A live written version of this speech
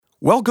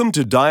Welcome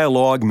to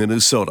Dialogue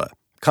Minnesota,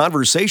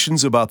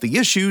 conversations about the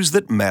issues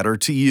that matter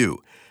to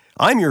you.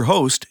 I'm your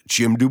host,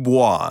 Jim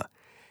Dubois.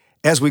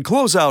 As we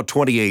close out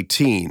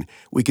 2018,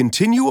 we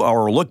continue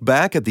our look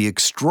back at the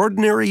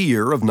extraordinary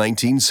year of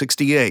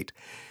 1968.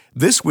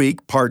 This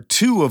week, part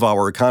 2 of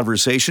our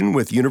conversation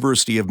with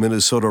University of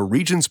Minnesota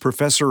Regents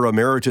Professor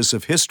Emeritus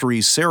of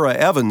History Sarah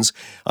Evans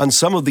on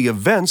some of the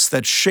events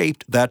that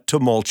shaped that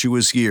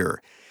tumultuous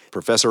year.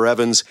 Professor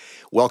Evans,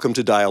 welcome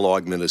to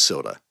Dialogue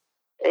Minnesota.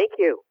 Thank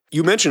you.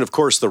 You mentioned, of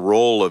course, the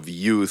role of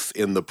youth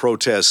in the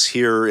protests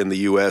here in the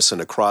U.S. and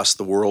across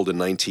the world in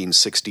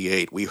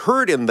 1968. We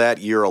heard in that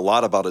year a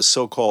lot about a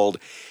so-called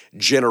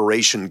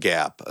generation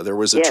gap. There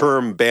was a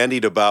term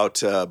bandied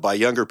about by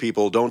younger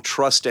people, don't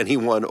trust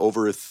anyone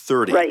over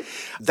 30. Right.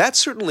 That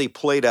certainly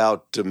played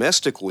out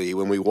domestically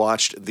when we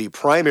watched the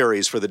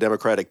primaries for the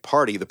Democratic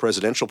Party, the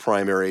presidential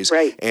primaries,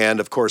 and,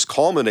 of course,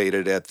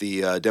 culminated at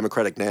the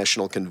Democratic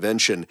National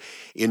Convention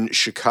in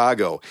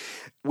Chicago.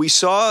 We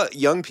saw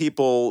young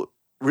people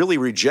really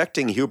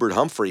rejecting Hubert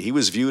Humphrey. He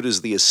was viewed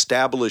as the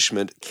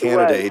establishment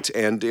candidate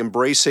and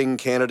embracing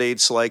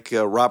candidates like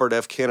Robert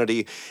F.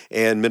 Kennedy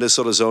and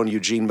Minnesota's own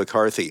Eugene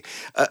McCarthy.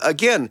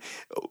 Again,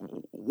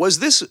 was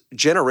this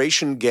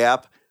generation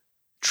gap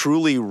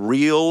truly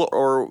real,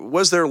 or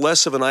was there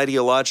less of an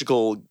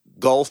ideological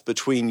gulf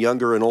between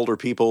younger and older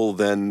people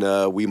than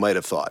we might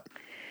have thought?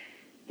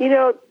 You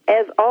know,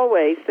 as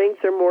always, things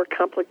are more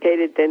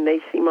complicated than they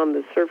seem on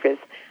the surface.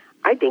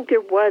 I think there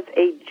was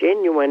a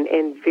genuine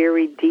and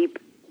very deep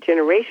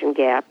generation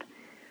gap,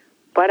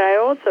 but I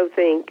also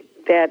think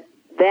that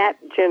that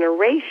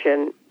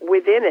generation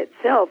within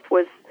itself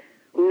was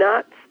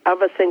not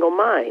of a single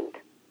mind.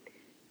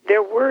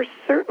 There were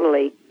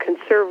certainly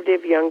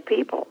conservative young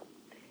people.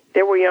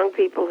 There were young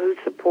people who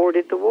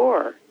supported the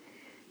war.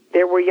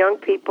 There were young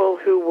people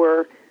who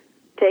were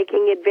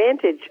taking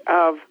advantage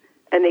of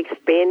an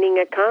expanding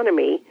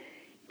economy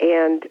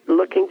and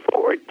looking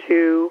forward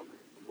to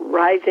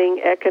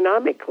rising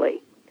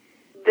economically.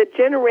 The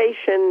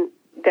generation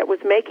that was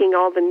making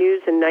all the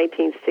news in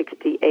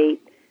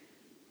 1968,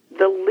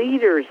 the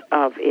leaders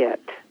of it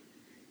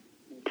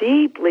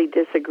deeply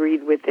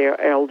disagreed with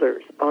their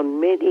elders on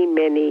many,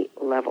 many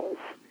levels.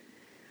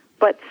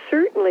 But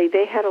certainly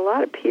they had a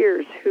lot of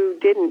peers who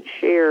didn't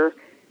share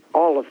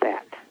all of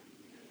that.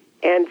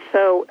 And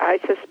so I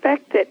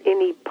suspect that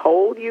any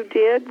poll you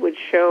did would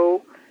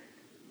show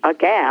a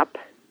gap,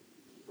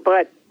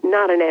 but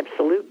not an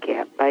absolute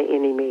gap by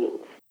any means.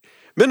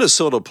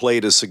 Minnesota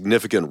played a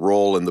significant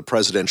role in the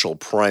presidential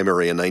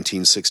primary in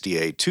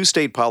 1968. Two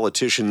state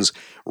politicians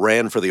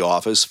ran for the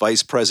office,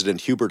 Vice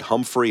President Hubert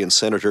Humphrey and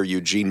Senator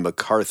Eugene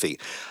McCarthy.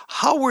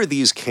 How were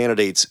these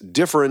candidates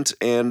different,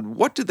 and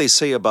what did they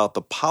say about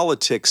the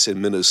politics in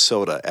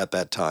Minnesota at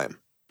that time?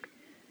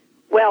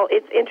 Well,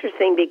 it's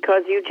interesting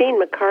because Eugene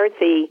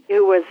McCarthy,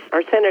 who was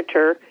our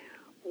senator,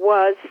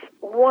 was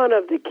one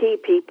of the key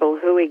people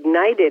who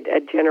ignited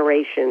a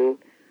generation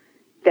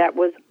that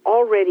was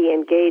already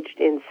engaged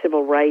in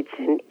civil rights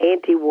and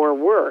anti-war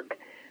work,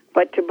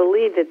 but to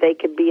believe that they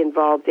could be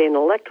involved in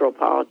electoral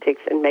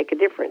politics and make a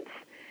difference.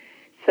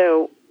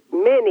 So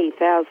many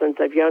thousands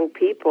of young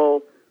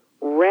people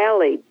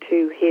rallied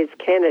to his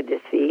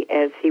candidacy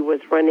as he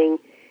was running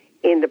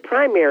in the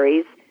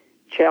primaries,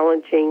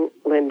 challenging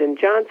Lyndon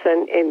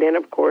Johnson, and then,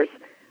 of course,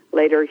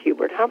 later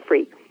Hubert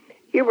Humphrey.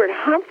 Hubert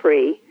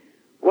Humphrey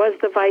was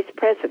the vice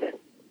president,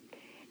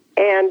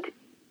 and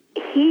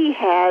he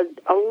had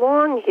a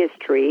long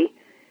history,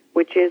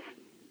 which is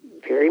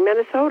very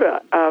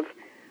Minnesota, of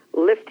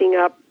lifting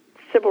up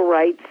civil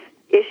rights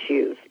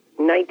issues.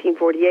 In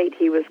 1948,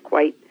 he was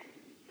quite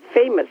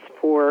famous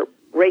for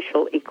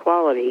racial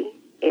equality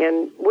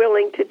and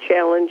willing to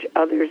challenge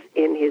others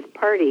in his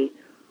party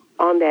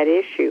on that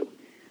issue.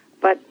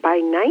 But by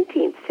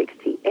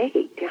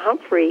 1968,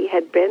 Humphrey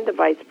had been the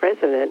vice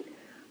president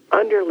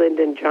under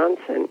Lyndon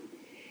Johnson.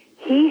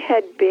 He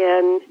had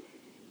been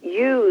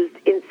used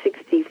in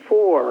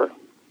 64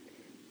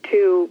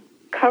 to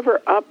cover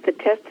up the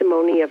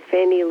testimony of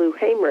Fannie Lou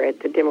Hamer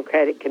at the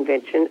Democratic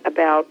Convention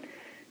about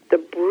the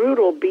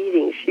brutal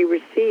beating she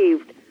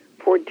received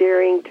for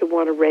daring to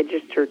want to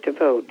register to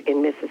vote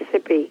in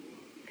Mississippi.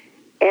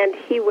 And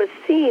he was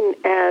seen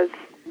as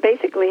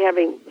basically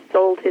having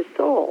sold his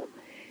soul.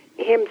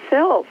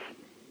 Himself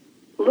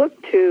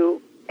looked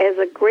to as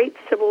a great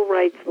civil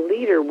rights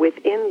leader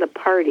within the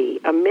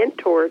party, a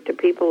mentor to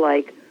people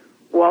like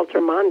Walter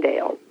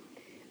Mondale.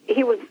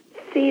 He was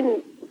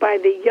seen by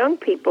the young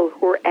people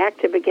who were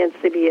active against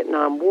the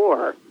Vietnam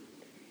War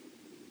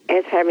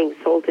as having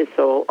sold his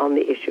soul on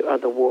the issue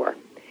of the war.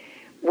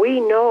 We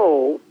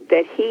know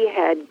that he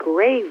had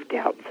grave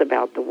doubts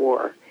about the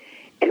war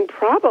and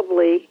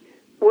probably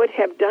would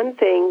have done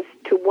things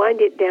to wind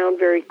it down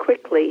very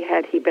quickly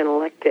had he been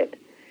elected.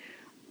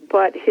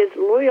 But his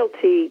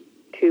loyalty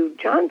to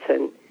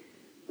Johnson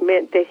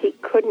meant that he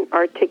couldn't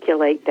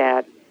articulate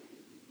that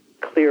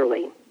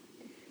clearly.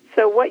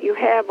 So what you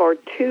have are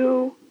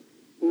two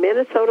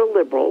Minnesota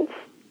liberals,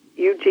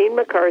 Eugene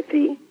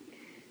McCarthy,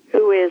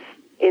 who is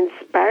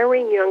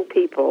inspiring young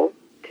people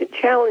to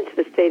challenge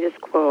the status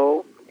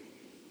quo,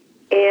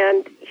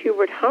 and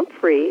Hubert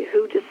Humphrey,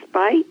 who,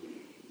 despite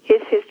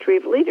his history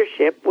of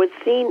leadership, was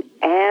seen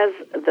as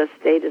the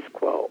status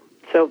quo.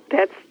 So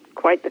that's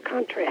quite the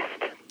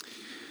contrast.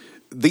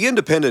 The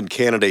independent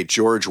candidate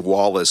George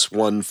Wallace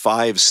won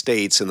 5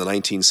 states in the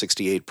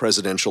 1968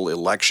 presidential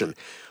election.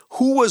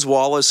 Who was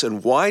Wallace,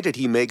 and why did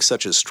he make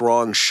such a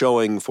strong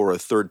showing for a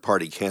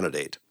third-party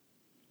candidate?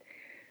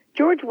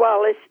 George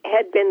Wallace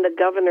had been the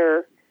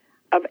governor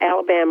of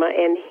Alabama,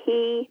 and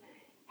he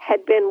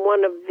had been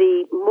one of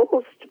the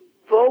most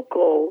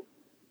vocal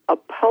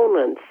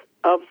opponents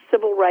of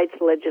civil rights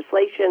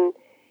legislation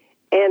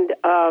and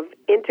of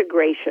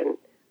integration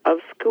of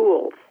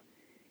schools.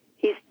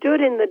 He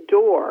stood in the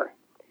door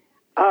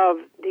of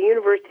the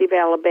University of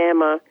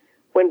Alabama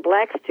when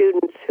black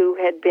students who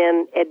had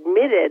been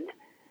admitted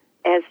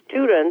as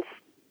students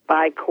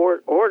by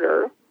court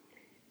order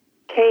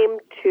came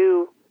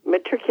to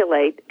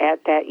matriculate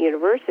at that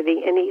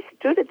university, and he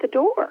stood at the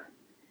door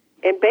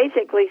and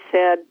basically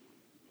said,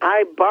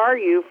 I bar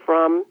you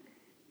from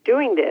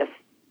doing this.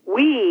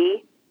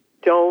 We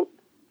don't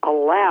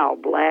allow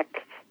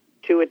blacks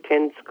to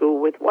attend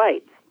school with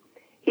whites.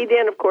 He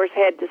then, of course,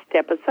 had to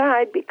step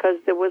aside because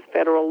there was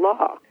federal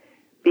law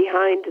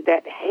behind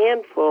that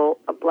handful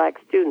of black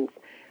students.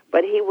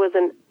 But he was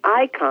an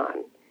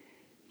icon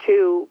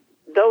to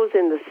those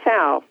in the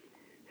South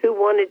who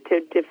wanted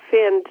to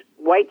defend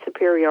white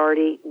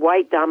superiority,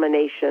 white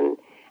domination,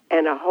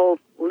 and a whole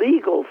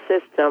legal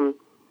system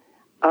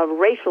of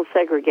racial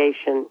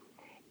segregation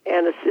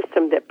and a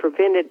system that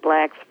prevented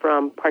blacks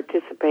from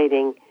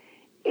participating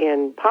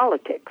in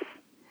politics.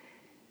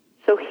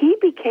 So he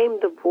became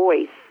the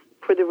voice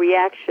for the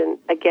reaction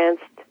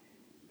against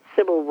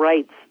civil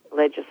rights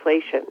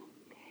legislation.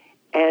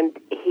 And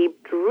he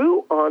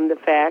drew on the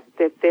fact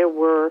that there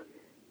were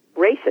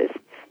racists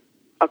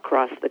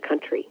across the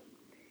country.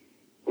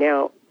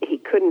 Now, he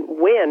couldn't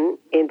win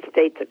in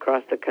states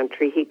across the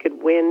country. He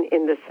could win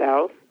in the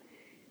South,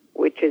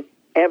 which is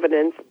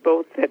evidence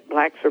both that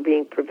blacks were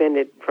being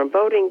prevented from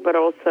voting, but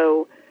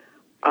also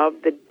of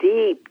the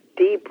deep,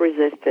 deep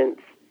resistance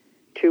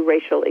to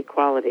racial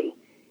equality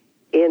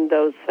in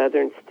those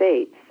southern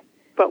states.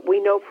 But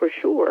we know for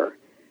sure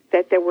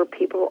that there were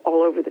people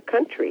all over the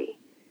country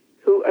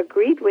who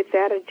agreed with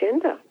that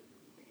agenda.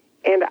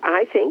 And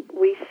I think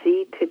we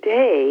see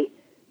today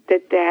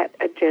that that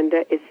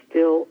agenda is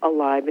still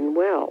alive and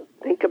well.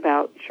 Think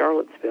about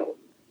Charlottesville,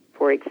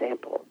 for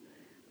example.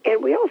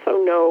 And we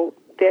also know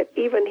that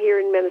even here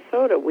in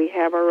Minnesota, we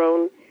have our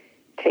own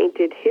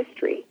tainted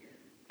history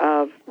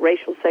of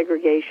racial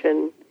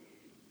segregation,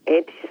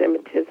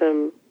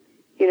 anti-Semitism.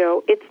 You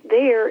know, it's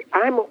there.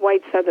 I'm a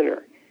white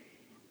Southerner.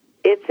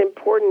 It's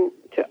important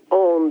to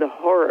own the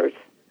horrors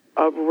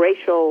of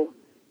racial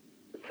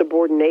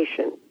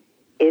subordination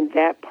in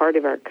that part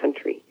of our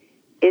country.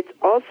 It's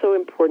also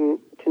important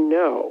to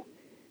know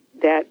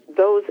that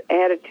those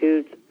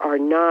attitudes are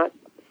not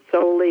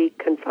solely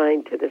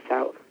confined to the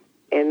South.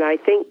 And I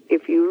think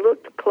if you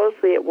looked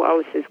closely at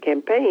Wallace's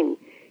campaign,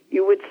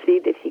 you would see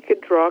that he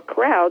could draw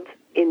crowds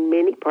in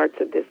many parts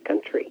of this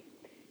country.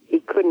 He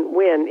couldn't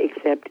win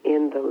except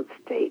in those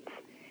states.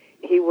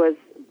 He was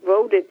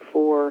voted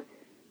for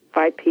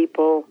by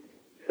people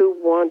who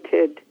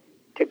wanted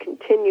to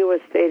continue a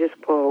status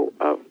quo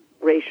of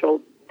racial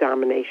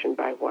domination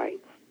by whites.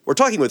 We're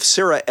talking with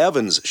Sarah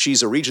Evans.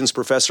 She's a Regents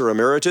Professor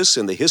Emeritus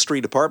in the History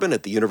Department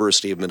at the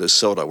University of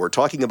Minnesota. We're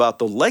talking about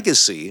the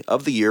legacy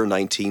of the year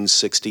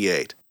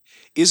 1968.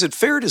 Is it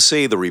fair to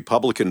say the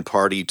Republican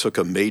Party took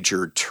a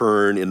major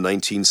turn in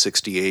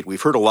 1968?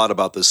 We've heard a lot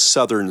about the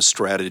Southern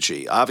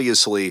strategy.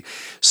 Obviously,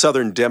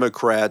 Southern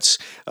Democrats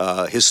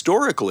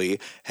historically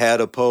had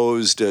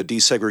opposed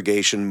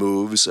desegregation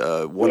moves.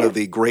 One of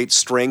the great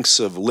strengths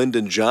of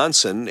Lyndon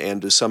Johnson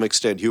and to some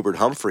extent Hubert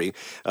Humphrey,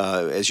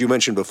 as you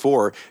mentioned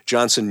before,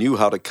 Johnson knew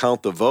how to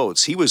count the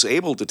votes. He was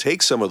able to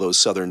take some of those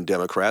Southern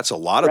Democrats, a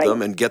lot of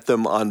them, and get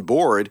them on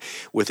board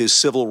with his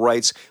civil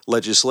rights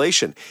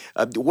legislation.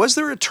 Was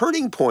there a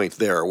turning point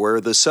there where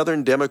the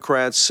Southern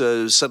Democrats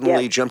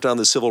suddenly jumped on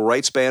the civil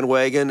rights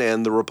bandwagon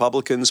and the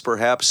Republicans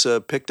perhaps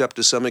picked up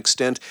to some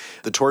extent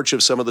the torch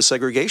of some of the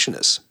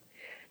segregationists?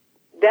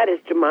 That is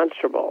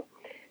demonstrable.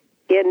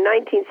 In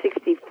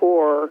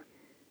 1964,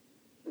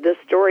 the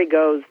story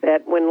goes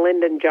that when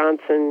Lyndon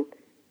Johnson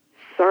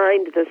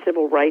signed the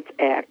Civil Rights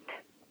Act,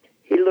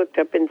 he looked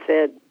up and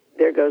said,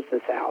 "There goes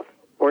the South,"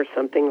 or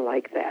something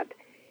like that.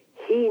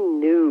 He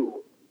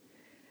knew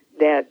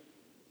that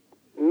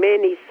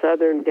many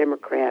Southern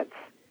Democrats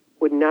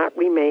would not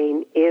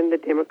remain in the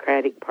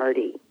Democratic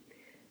Party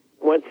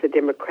once the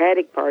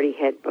Democratic Party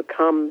had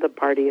become the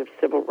party of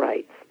civil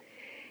rights.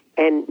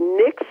 And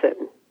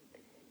Nixon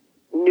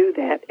knew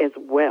that as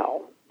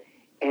well.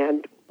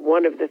 And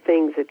one of the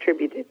things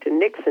attributed to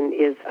Nixon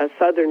is a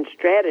Southern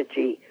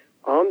strategy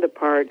on the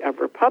part of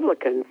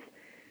Republicans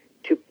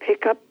to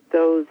pick up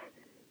those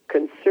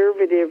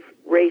conservative,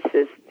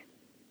 racist,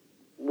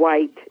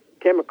 white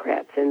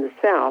Democrats in the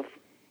South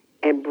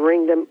and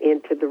bring them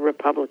into the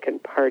Republican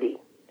Party.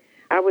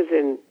 I was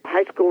in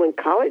high school and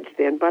college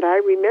then, but I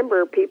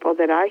remember people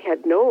that I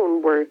had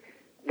known were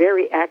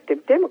very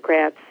active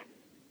Democrats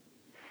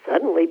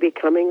suddenly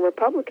becoming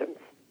Republicans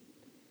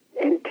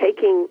and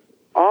taking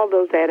all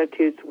those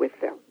attitudes with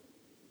them.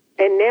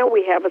 And now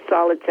we have a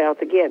solid South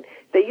again.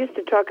 They used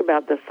to talk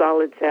about the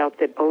solid South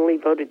that only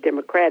voted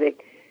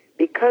Democratic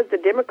because the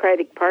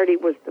Democratic Party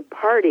was the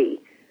party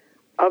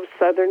of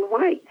Southern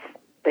whites.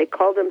 They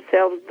called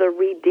themselves the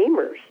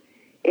Redeemers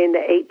in the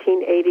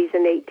 1880s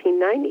and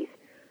 1890s.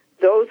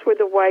 Those were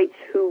the whites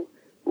who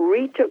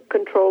retook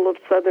control of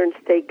Southern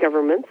state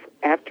governments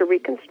after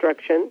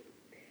Reconstruction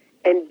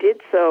and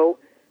did so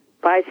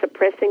by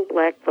suppressing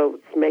black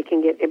votes,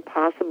 making it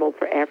impossible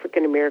for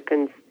African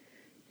Americans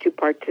to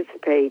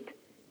participate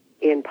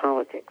in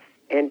politics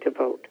and to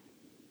vote.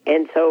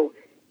 And so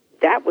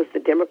that was the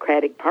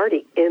Democratic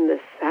Party in the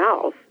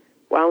South,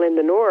 while in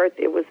the North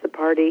it was the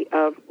party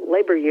of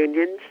labor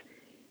unions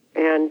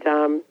and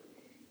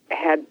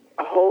had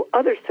a whole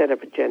other set of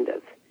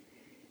agendas.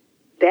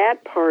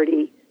 That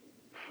party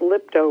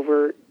flipped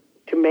over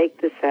to make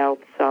the South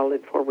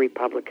solid for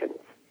Republicans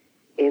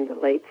in the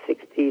late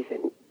 60s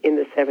and in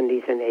the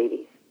 70s and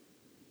 80s.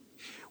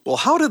 Well,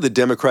 how did the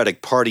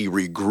Democratic Party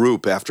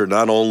regroup after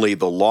not only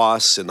the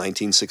loss in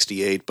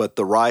 1968, but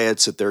the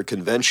riots at their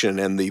convention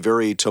and the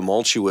very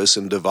tumultuous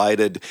and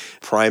divided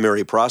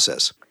primary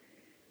process?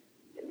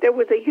 There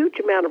was a huge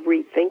amount of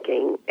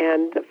rethinking,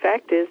 and the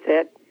fact is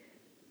that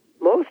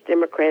most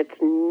Democrats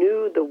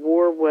knew the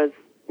war was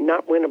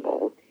not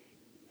winnable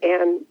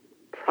and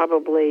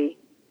probably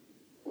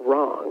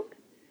wrong,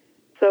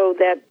 so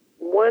that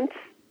once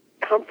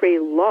Humphrey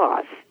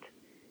lost,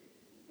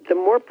 the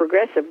more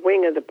progressive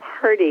wing of the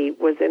party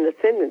was in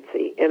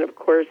ascendancy. And of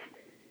course,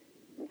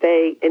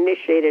 they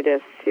initiated a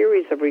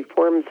series of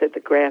reforms at the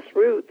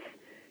grassroots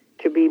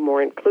to be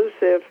more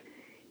inclusive,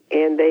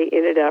 and they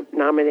ended up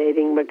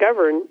nominating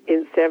McGovern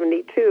in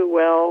 72.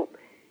 Well,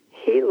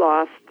 he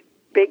lost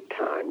big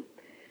time,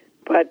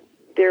 but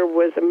there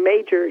was a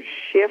major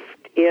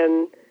shift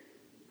in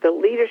the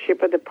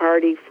leadership of the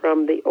party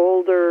from the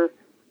older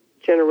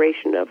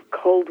generation of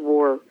Cold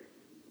War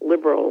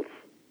liberals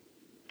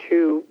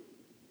to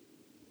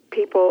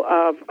people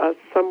of a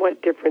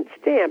somewhat different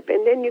stamp.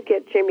 And then you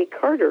get Jimmy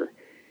Carter,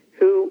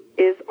 who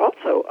is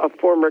also a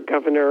former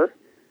governor,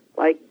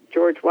 like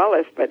George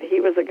Wallace, but he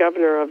was a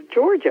governor of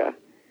Georgia,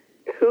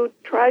 who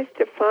tries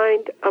to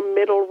find a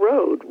middle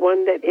road,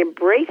 one that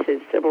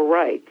embraces civil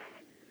rights,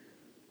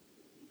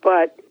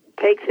 but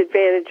takes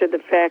advantage of the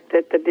fact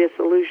that the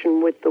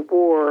disillusion with the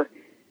war,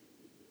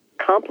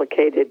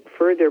 complicated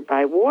further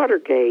by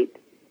Watergate,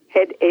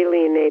 had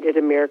alienated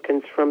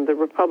Americans from the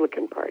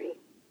Republican Party.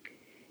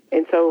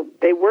 And so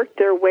they worked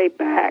their way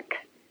back,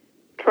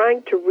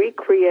 trying to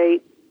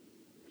recreate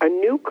a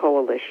new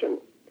coalition,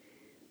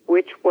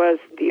 which was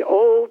the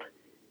old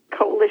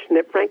coalition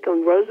that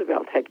Franklin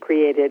Roosevelt had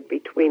created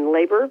between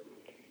labor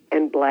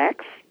and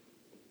blacks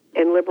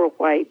and liberal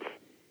whites,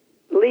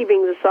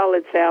 leaving the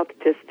solid South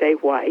to stay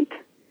white.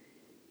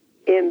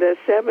 In the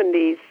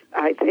 70s,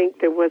 I think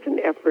there was an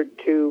effort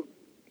to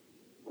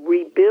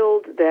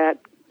rebuild that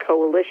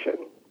coalition.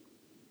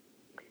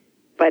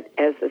 But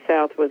as the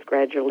South was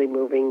gradually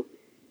moving,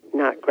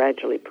 not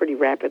gradually, pretty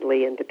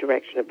rapidly in the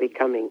direction of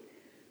becoming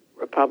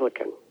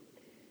Republican.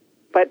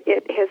 But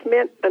it has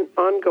meant an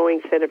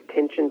ongoing set of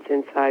tensions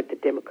inside the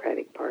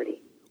Democratic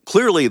Party.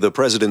 Clearly, the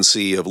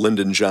presidency of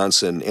Lyndon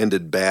Johnson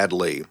ended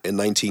badly in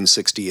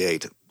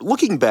 1968.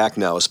 Looking back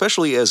now,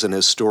 especially as an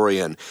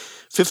historian,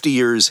 50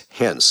 years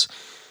hence,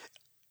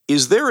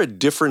 is there a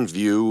different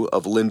view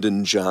of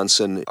Lyndon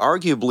Johnson?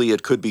 Arguably,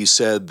 it could be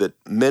said that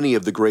many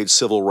of the great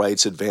civil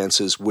rights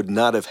advances would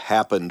not have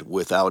happened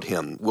without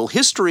him. Will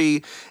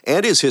history,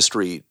 and is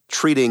history,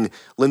 treating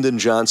Lyndon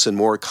Johnson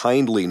more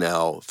kindly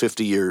now,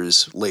 50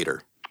 years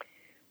later?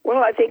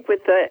 Well, I think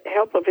with the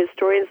help of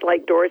historians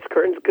like Doris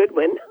Kearns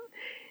Goodwin,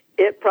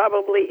 it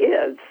probably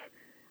is.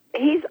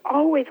 He's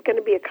always going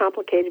to be a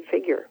complicated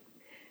figure.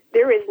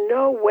 There is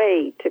no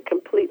way to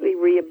completely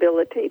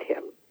rehabilitate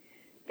him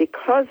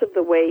because of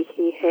the way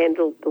he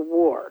handled the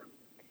war.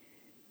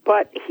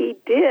 But he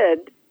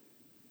did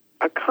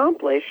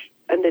accomplish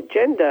an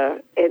agenda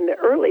in the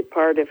early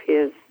part of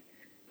his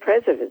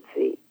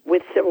presidency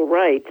with civil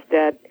rights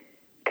that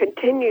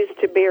continues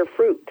to bear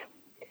fruit.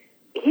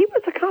 He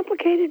was a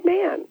complicated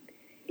man.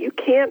 You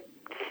can't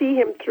see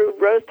him through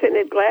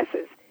rose-tinted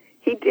glasses.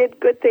 He did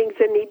good things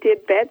and he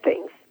did bad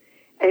things.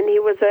 And he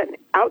was an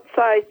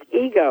outsized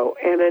ego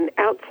and an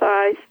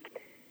outsized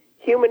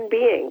human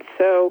being.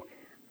 So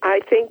I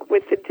think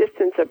with the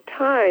distance of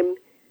time,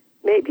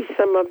 maybe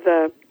some of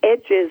the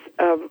edges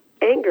of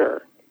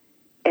anger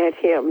at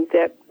him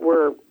that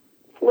were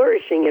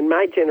flourishing in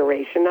my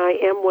generation, I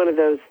am one of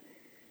those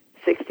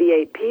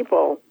 68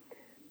 people,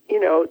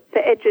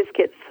 the edges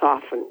get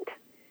softened.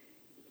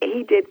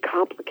 He did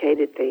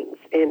complicated things,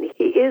 and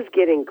he is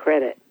getting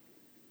credit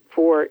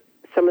for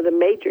some of the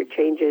major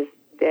changes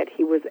that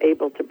he was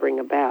able to bring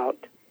about.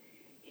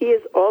 He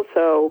is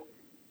also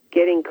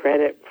getting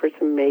credit for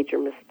some major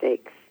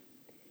mistakes.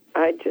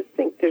 I just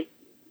think there's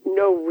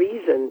no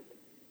reason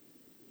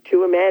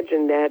to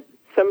imagine that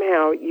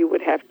somehow you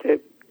would have to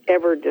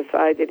ever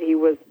decide that he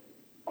was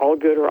all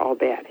good or all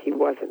bad. He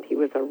wasn't. He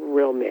was a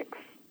real mix.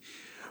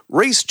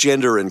 Race,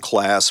 gender, and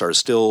class are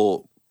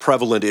still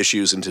prevalent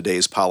issues in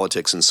today's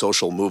politics and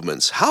social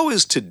movements. How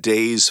is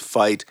today's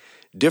fight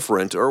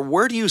different, or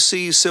where do you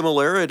see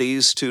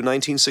similarities to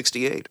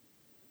 1968?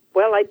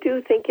 Well, I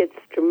do think it's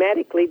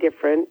dramatically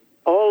different.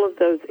 All of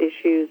those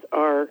issues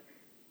are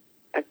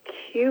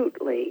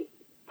acutely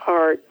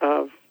part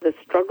of the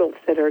struggles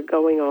that are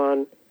going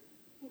on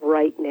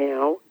right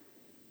now.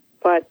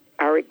 But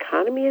our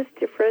economy is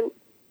different.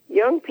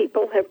 Young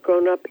people have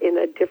grown up in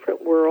a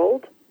different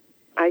world.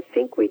 I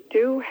think we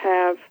do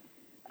have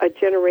a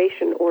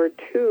generation or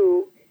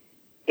two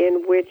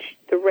in which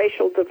the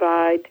racial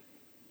divide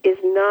is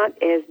not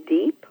as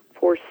deep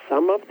for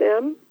some of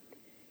them.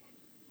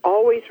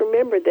 Always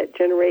remember that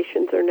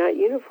generations are not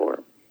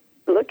uniform.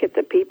 Look at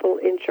the people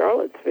in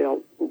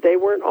Charlottesville. They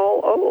weren't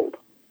all old.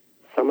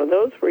 Some of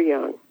those were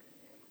young.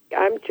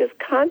 I'm just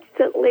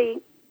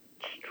constantly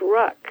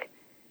struck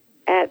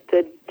at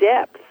the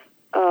depth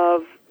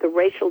of the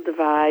racial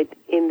divide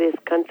in this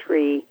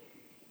country,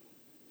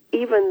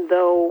 even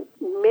though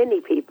many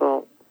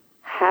people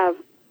have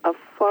a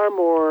far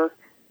more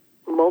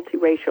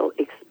multiracial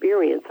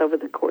experience over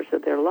the course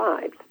of their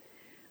lives.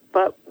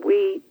 But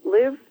we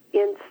live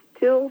in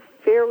still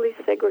fairly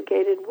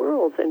segregated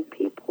worlds, and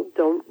people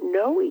don't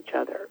know each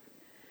other.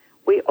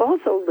 We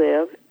also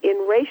live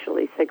in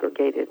racially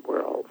segregated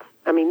worlds.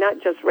 I mean,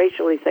 not just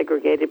racially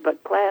segregated,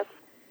 but class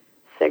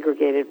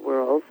segregated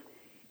worlds.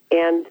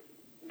 And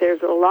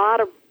there's a lot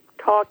of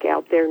talk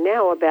out there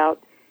now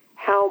about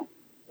how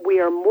we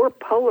are more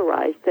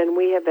polarized than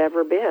we have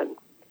ever been.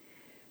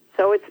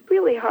 So it's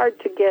really hard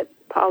to get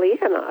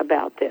Pollyanna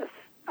about this.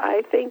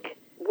 I think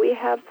we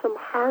have some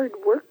hard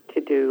work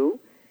to do,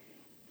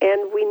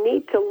 and we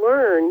need to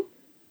learn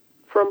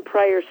from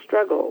prior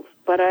struggles.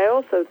 But I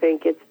also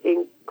think it's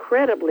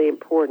incredibly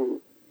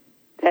important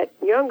that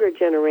younger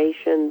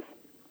generations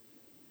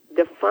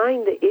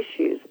define the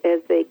issues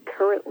as they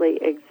currently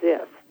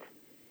exist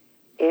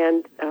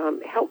and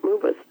help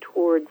move us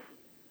towards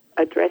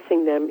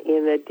addressing them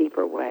in a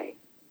deeper way.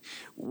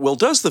 Well,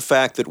 does the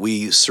fact that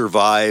we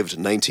survived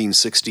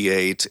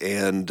 1968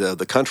 and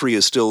the country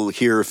is still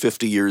here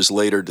 50 years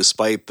later,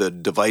 despite the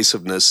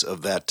divisiveness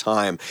of that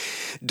time,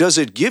 does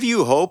it give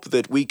you hope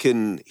that we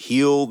can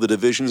heal the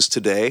divisions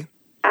today?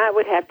 I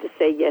would have to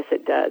say yes,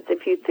 it does.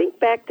 If you think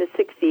back to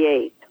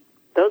 68,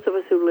 those of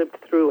us who lived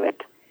through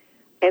it,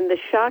 and the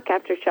shock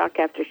after shock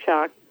after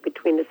shock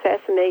between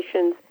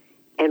assassinations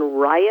and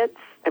riots,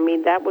 I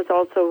mean, that was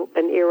also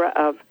an era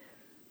of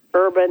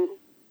urban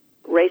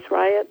race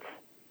riots.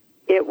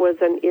 It was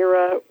an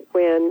era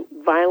when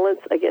violence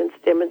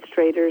against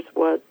demonstrators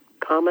was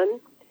common.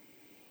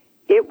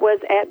 It was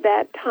at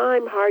that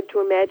time hard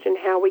to imagine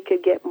how we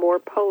could get more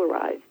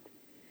polarized.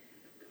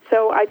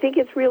 So I think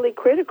it's really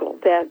critical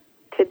that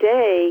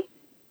today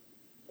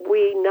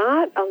we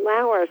not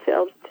allow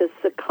ourselves to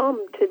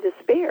succumb to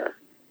despair.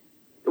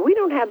 We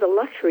don't have the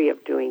luxury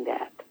of doing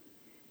that.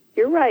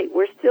 You're right,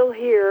 we're still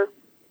here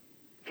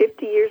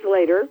 50 years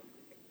later,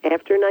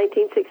 after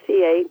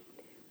 1968.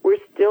 We're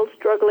still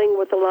struggling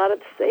with a lot of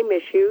the same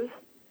issues,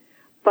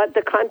 but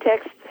the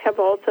contexts have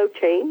also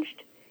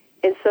changed,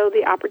 and so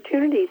the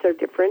opportunities are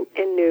different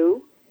and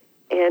new,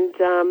 and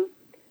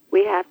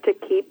we have to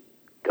keep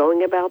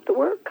going about the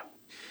work.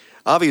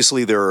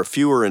 Obviously, there are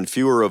fewer and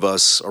fewer of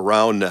us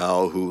around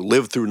now who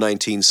lived through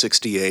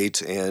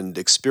 1968 and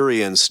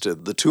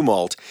experienced the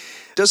tumult.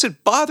 Does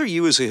it bother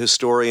you as a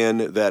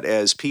historian that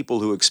as people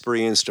who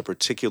experienced a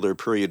particular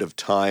period of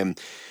time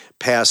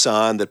pass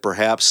on, that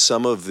perhaps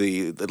some of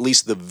at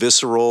least the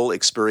visceral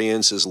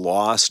experience is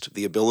lost,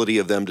 the ability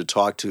of them to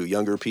talk to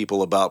younger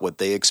people about what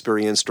they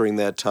experienced during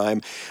that time?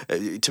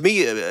 To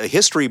me, a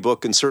history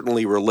book can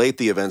certainly relate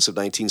the events of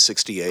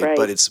 1968, right,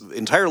 but it's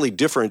entirely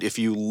different if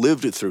you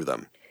lived through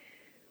them.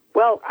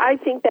 Well, I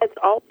think that's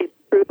always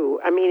true.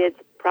 I mean, it's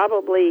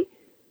probably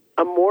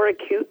a more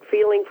acute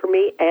feeling for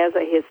me as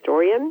a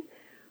historian,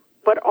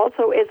 but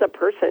also as a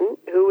person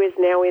who is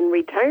now in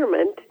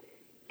retirement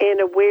and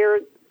aware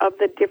of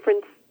the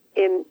difference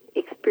in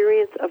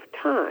experience of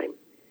time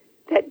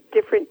that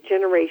different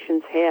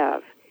generations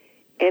have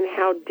and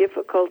how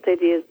difficult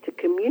it is to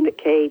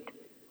communicate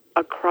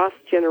across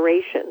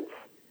generations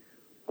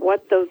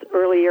what those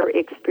earlier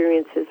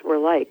experiences were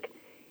like.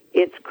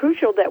 It's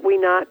crucial that we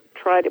not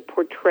try to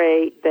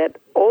portray that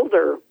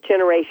older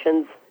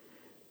generations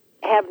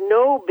have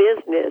no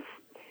business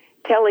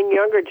telling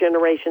younger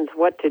generations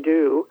what to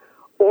do,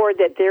 or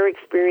that their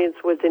experience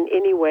was in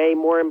any way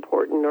more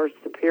important or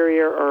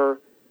superior or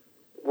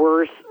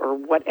worse or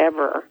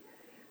whatever.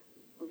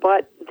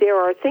 But there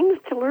are things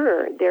to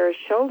learn. There are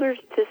shoulders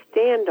to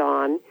stand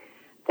on.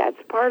 That's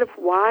part of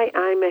why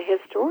I'm a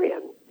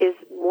historian, is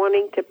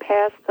wanting to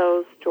pass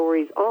those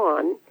stories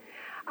on.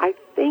 I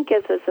think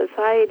as a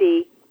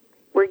society,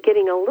 we're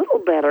getting a little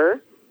better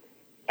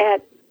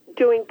at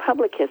doing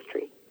public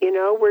history. You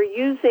know, we're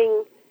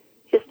using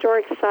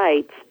historic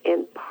sites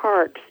and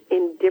parks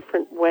in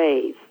different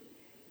ways.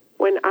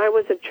 when I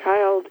was a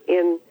child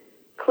in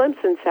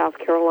Clemson, South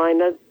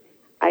Carolina,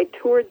 I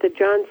toured the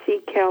John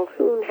C.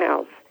 Calhoun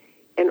House,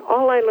 and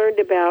all I learned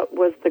about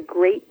was the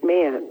great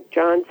man,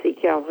 John C.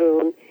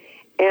 Calhoun,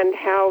 and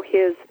how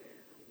his,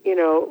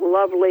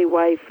 lovely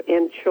wife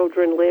and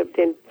children lived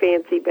in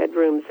fancy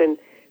bedrooms and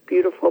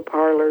beautiful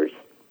parlors.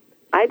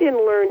 I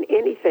didn't learn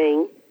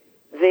anything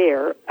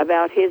there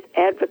about his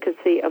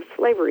advocacy of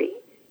slavery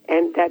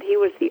and that he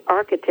was the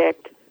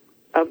architect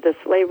of the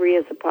slavery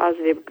as a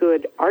positive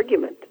good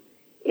argument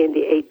in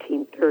the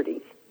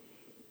 1830s.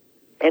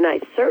 And I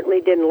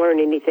certainly didn't learn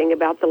anything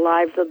about the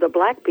lives of the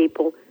black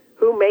people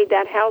who made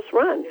that house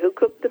run, who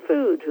cooked the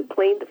food, who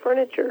cleaned the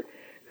furniture,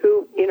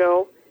 who,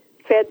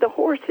 fed the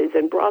horses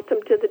and brought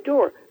them to the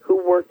door, who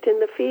worked in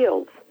the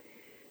fields.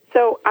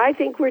 So I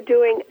think we're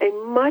doing a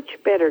much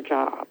better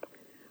job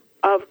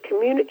of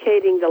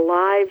communicating the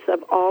lives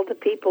of all the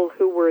people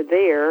who were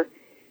there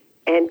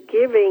and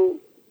giving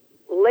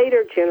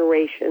later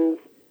generations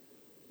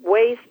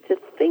ways to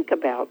think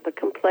about the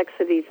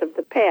complexities of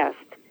the past.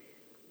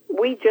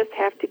 We just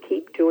have to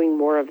keep doing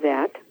more of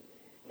that.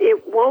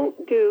 It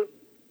won't do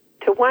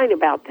to whine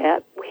about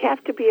that. We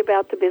have to be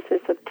about the business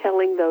of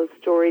telling those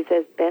stories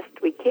as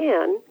best we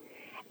can,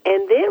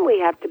 and then we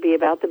have to be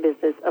about the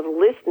business of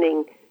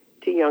listening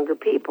to younger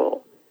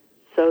people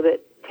so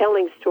that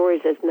telling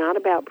stories is not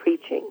about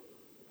preaching,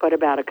 but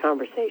about a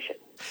conversation.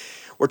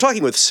 We're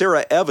talking with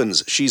Sarah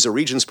Evans. She's a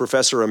Regents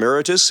Professor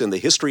Emeritus in the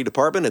History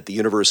Department at the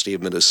University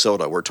of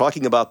Minnesota. We're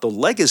talking about the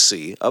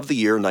legacy of the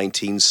year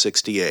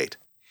 1968.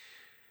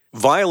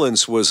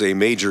 Violence was a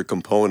major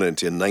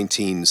component in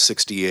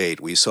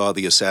 1968. We saw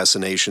the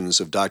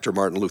assassinations of Dr.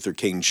 Martin Luther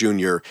King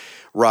Jr.,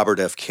 Robert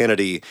F.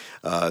 Kennedy.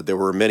 There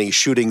were many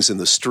shootings in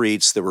the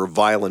streets. There were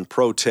violent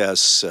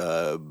protests.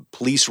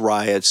 Police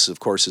riots, of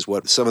course, is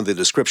what some of the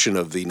description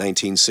of the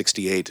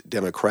 1968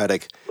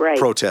 Democratic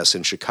protests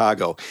in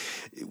Chicago.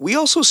 We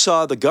also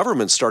saw the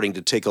government starting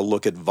to take a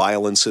look at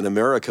violence in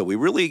America. We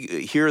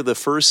really hear the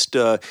first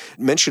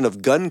mention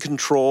of gun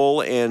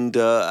control, and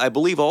I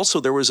believe also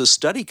there was a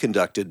study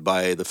conducted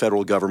by the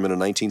federal government in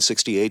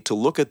 1968 to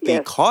look at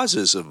the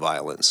causes of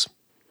violence.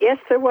 Yes,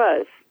 there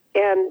was.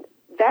 And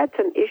that's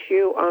an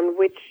issue on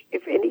which,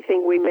 if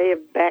anything, we may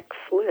have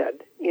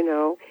backslid.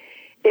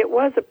 It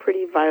was a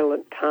pretty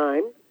violent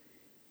time,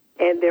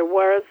 and there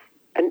was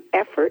an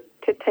effort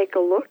to take a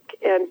look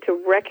and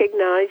to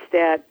recognize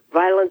that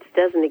violence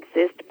doesn't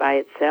exist by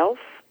itself.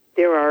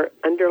 There are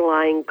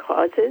underlying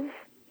causes,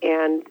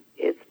 and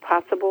it's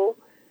possible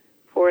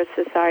for a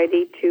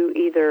society to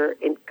either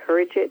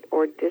encourage it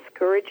or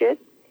discourage it.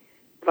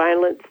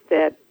 Violence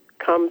that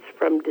comes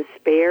from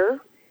despair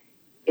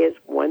is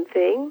one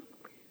thing.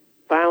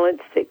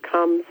 Violence that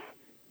comes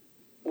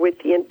with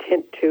the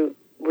intent to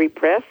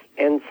repress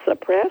and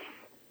suppress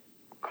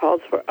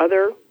calls for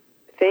other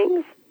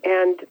things.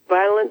 And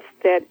violence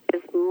that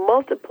is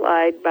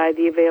multiplied by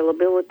the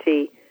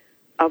availability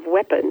of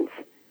weapons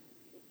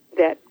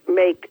that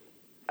make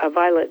a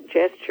violent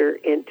gesture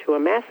into a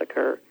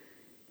massacre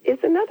is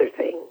another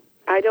thing.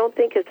 I don't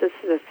think as a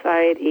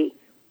society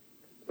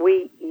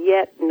we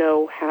yet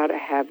know how to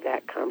have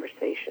that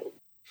conversation.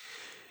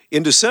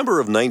 In December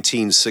of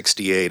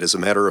 1968, as a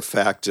matter of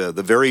fact,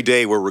 the very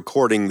day we're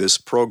recording this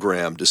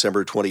program,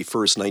 December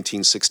 21st,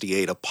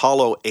 1968,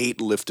 Apollo 8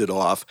 lifted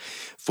off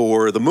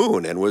for the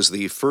moon and was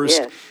the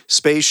first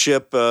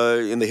spaceship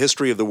in the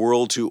history of the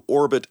world to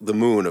orbit the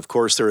moon. Of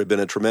course, there had been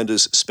a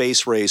tremendous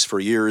space race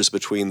for years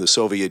between the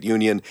Soviet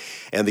Union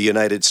and the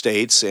United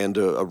States, and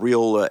a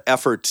real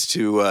effort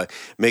to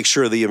make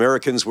sure the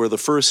Americans were the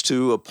first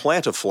to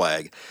plant a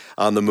flag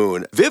on the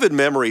moon. Vivid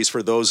memories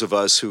for those of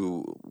us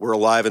who were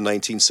alive in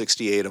 1968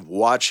 of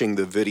watching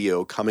the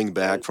video coming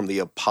back from the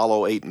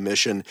Apollo 8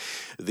 mission,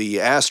 the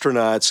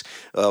astronauts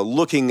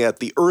looking at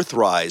the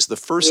Earthrise, the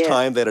first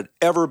time that had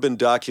ever been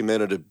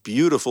documented, a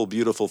beautiful,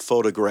 beautiful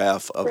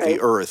photograph of the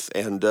Earth,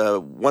 and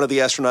one of the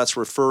astronauts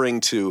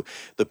referring to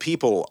the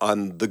people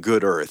on the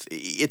good Earth.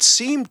 It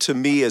seemed to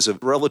me as a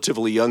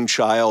relatively young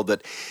child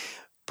that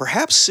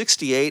perhaps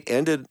 68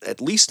 ended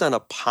at least on a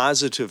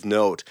positive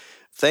note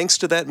thanks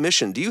to that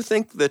mission. Do you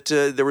think that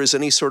there was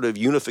any sort of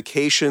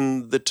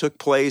unification that took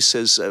place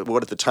as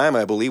what at the time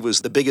I believe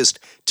was the biggest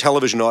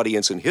television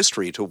audience in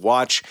history to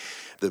watch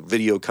the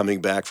video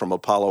coming back from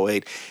Apollo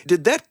 8?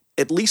 Did that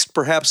at least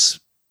perhaps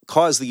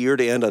cause the year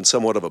to end on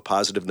somewhat of a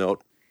positive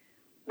note?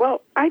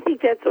 Well, I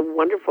think that's a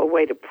wonderful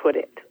way to put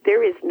it.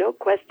 There is no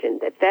question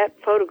that that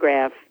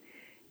photograph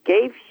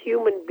gave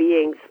human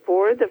beings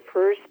for the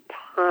first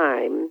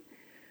time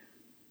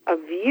a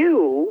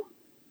view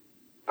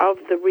of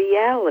the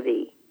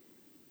reality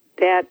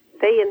that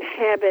they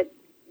inhabit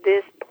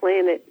this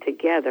planet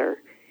together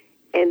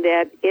and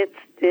that it's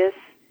this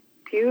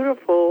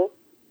beautiful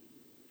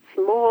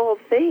small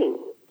thing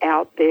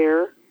out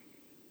there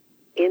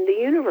in the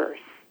universe.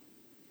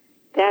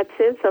 That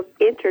sense of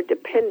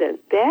interdependence,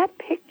 that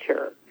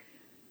picture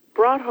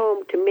brought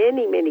home to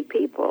many, many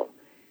people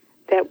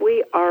that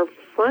we are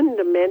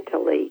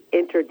fundamentally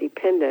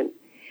interdependent,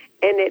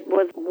 and it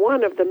was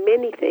one of the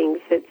many things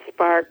that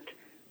sparked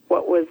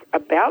what was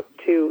about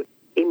to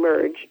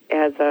emerge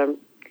as an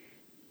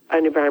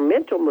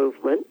environmental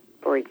movement,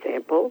 for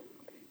example,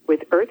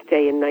 with Earth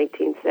Day in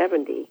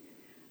 1970,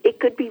 it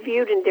could be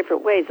viewed in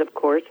different ways, of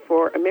course.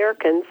 For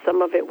Americans,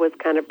 some of it was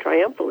kind of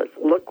triumphalist.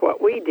 Look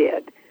what we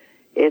did.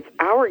 It's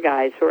our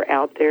guys who are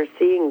out there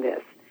seeing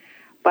this.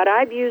 But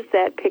I've used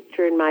that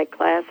picture in my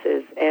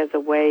classes as a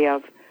way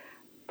of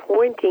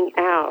pointing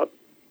out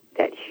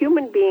that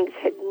human beings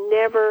had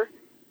never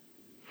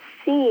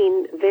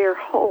seen their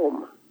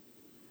home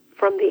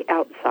from the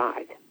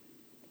outside.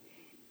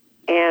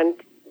 And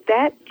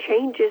that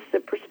changes the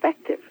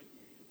perspective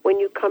when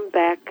you come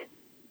back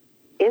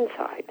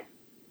inside.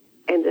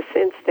 And the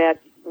sense that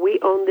we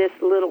own this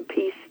little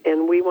piece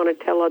and we want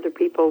to tell other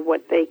people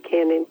what they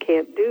can and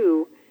can't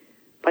do.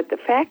 But the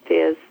fact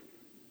is,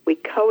 we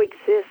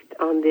coexist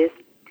on this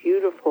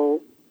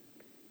beautiful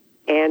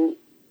and,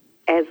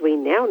 as we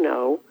now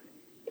know,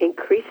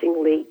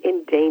 increasingly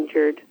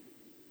endangered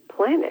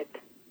planet.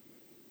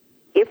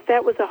 If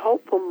that was a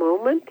hopeful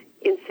moment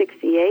in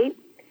 68,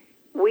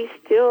 we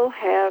still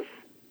have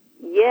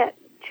yet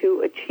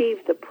to achieve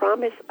the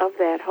promise of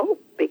that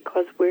hope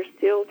because we're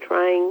still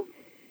trying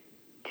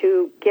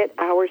to get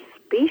our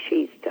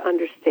species to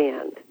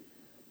understand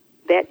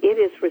that it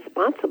is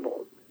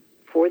responsible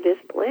for this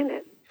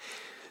planet.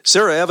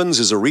 Sarah Evans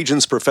is a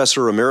Regents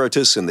Professor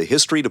Emeritus in the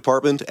History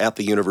Department at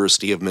the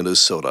University of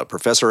Minnesota.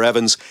 Professor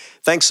Evans,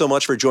 thanks so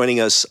much for joining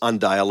us on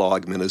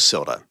Dialogue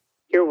Minnesota.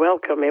 You're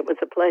welcome. It was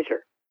a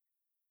pleasure.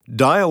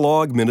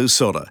 Dialogue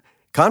Minnesota.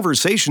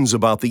 Conversations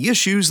about the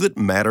issues that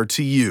matter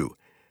to you.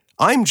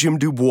 I'm Jim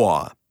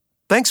Dubois.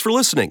 Thanks for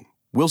listening.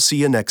 We'll see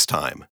you next time.